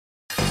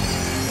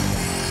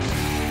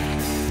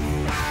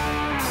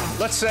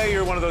Let's say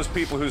you're one of those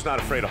people who's not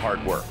afraid of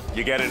hard work.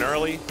 You get in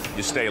early,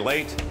 you stay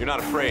late, you're not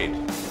afraid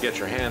to get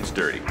your hands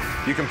dirty.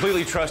 You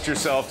completely trust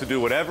yourself to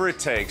do whatever it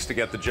takes to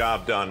get the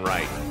job done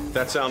right. If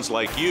that sounds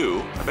like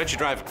you, I bet you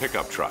drive a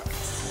pickup truck.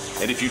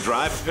 And if you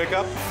drive a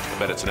pickup, I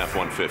bet it's an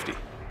F-150.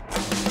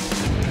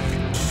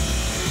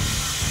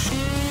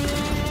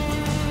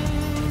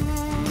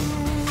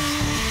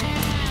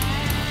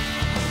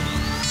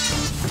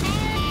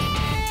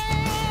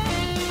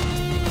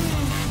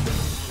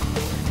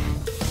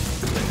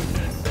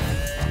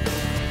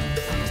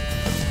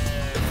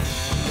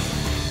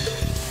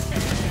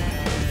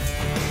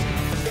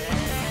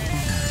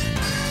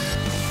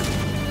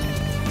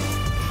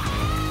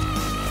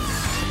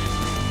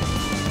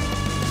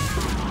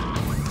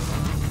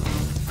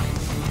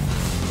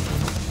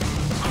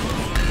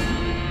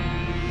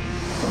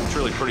 It's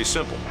really pretty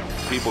simple.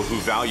 People who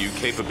value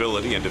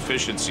capability and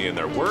efficiency in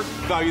their work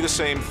value the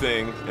same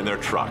thing in their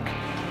truck.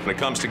 When it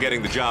comes to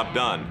getting the job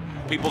done,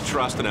 people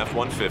trust an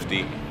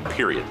F-150,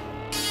 period.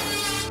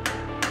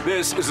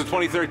 This is the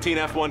 2013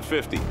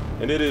 F-150,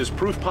 and it is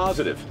proof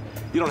positive.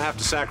 You don't have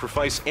to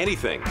sacrifice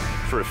anything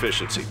for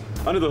efficiency.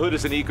 Under the hood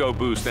is an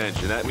EcoBoost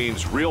engine. That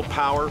means real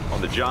power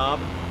on the job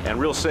and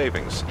real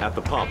savings at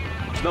the pump.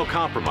 There's no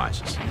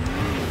compromises.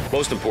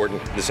 Most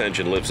important, this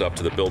engine lives up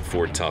to the Built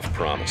Ford Tough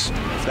promise.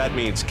 That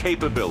means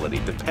capability,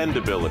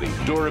 dependability,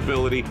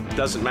 durability.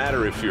 Doesn't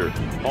matter if you're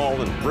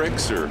hauling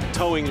bricks or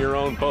towing your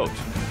own boat.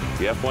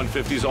 The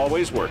F-150 is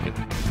always working,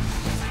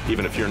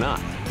 even if you're not.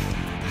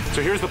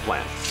 So here's the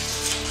plan.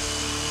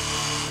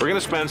 We're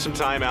going to spend some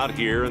time out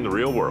here in the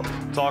real world,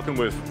 talking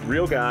with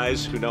real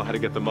guys who know how to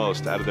get the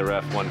most out of their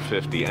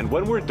F-150. And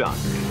when we're done,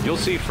 you'll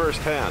see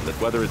firsthand that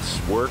whether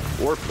it's work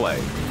or play,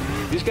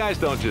 these guys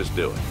don't just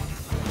do it.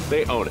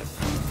 They own it.